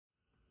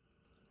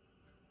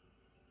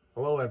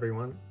Hello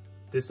everyone,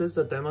 this is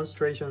a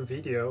demonstration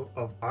video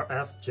of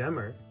RF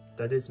jammer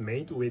that is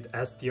made with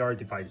SDR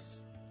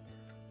device.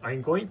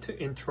 I'm going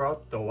to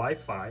interrupt the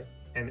Wi-Fi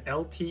and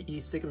LTE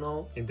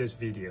signal in this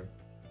video.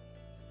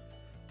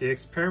 The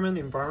experiment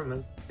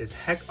environment is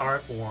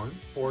HackRF One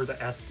for the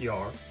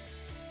SDR,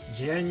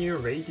 GNU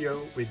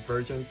radio with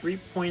version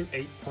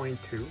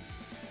 3.8.2,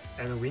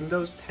 and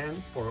Windows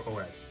 10 for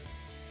OS.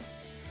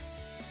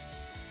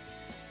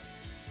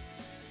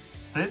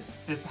 This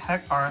is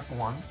HackRF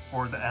One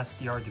for the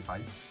SDR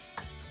device.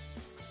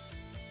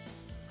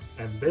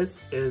 And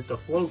this is the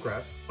flow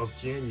graph of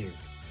GNU.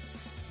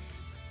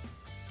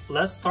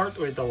 Let's start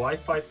with the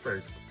Wi-Fi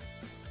first.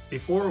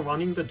 Before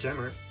running the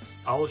jammer,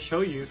 I will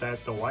show you that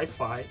the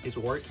Wi-Fi is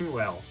working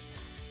well.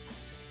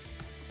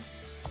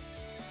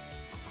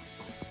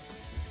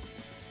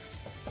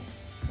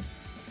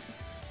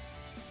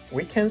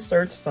 We can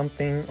search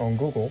something on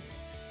Google.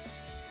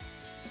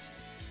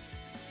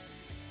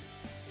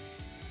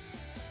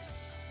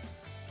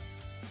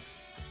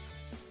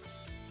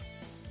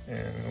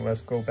 And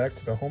let's go back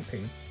to the home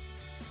page.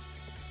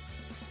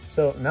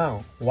 So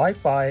now,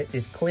 Wi-Fi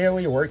is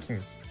clearly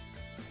working.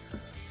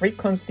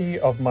 Frequency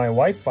of my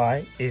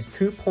Wi-Fi is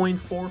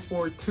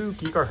 2.442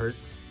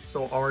 GHz,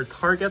 so our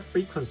target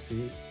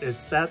frequency is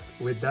set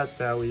with that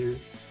value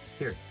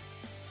here.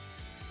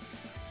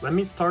 Let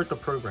me start the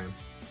program.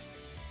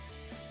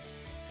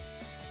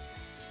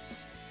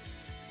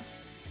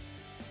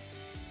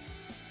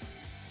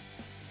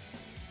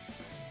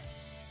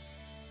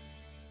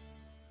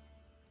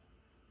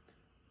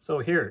 So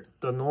here,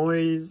 the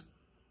noise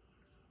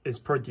is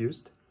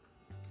produced,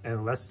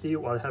 and let's see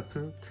what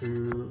happened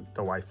to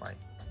the Wi-Fi.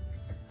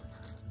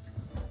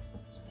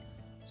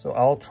 So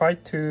I'll try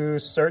to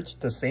search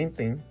the same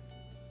thing.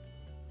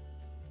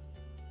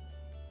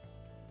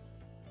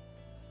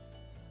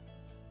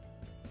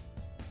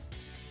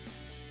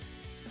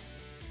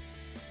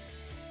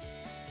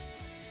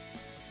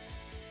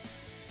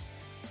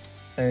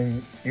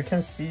 And you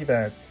can see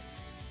that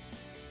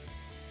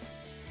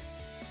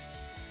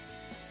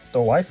the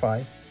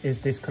Wi-Fi is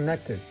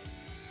disconnected.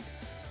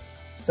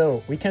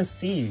 So we can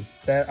see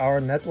that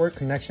our network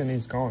connection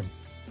is gone.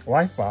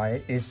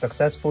 Wi-Fi is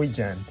successfully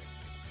jammed.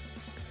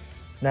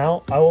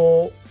 Now I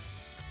will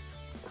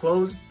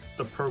close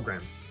the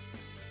program.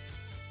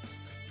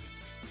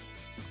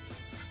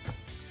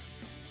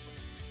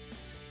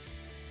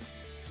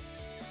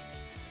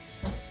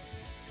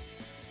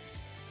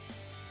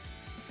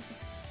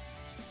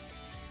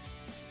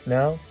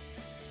 Now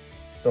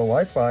the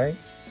Wi-Fi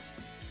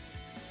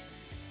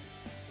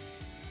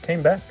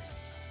came back.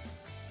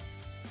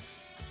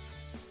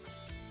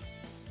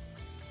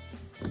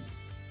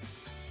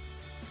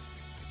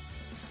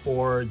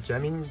 For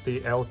jamming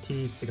the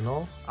LTE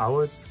signal, I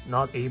was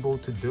not able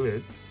to do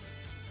it.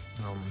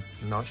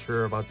 Not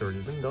sure about the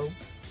reason though.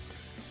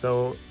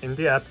 So in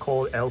the app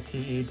called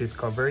LTE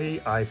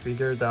Discovery, I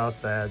figured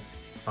out that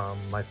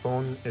my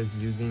phone is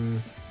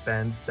using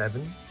band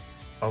 7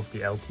 of the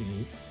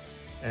LTE,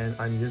 and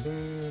I'm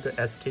using the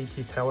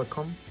SKT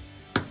Telecom.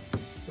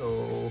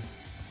 So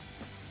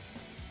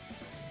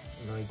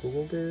when I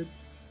googled it,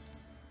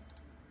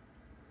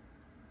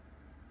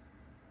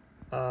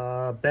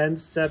 band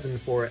 7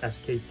 for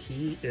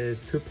SKT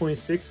is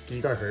 2.6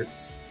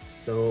 GHz,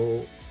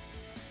 so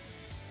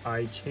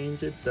I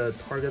changed the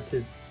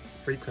targeted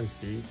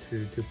frequency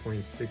to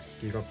 2.6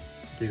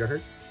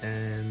 GHz,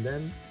 and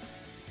then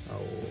I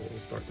will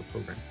start the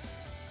program.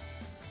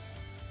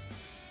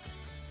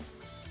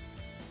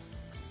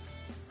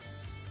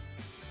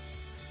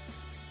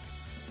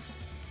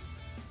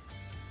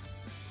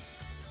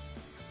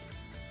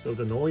 So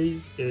the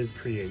noise is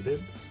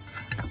created.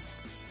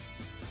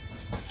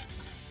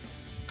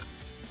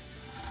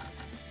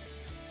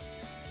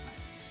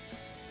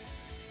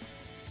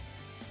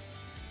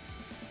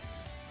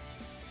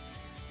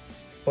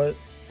 But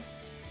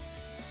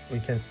we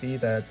can see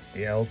that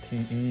the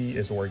LTE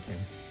is working.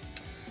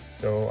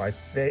 So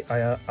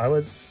I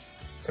was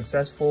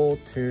successful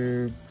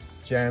to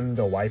jam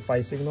the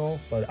Wi-Fi signal,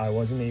 but I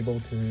wasn't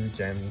able to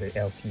jam the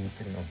LTE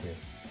signal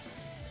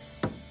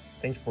here.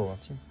 Thanks for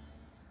watching.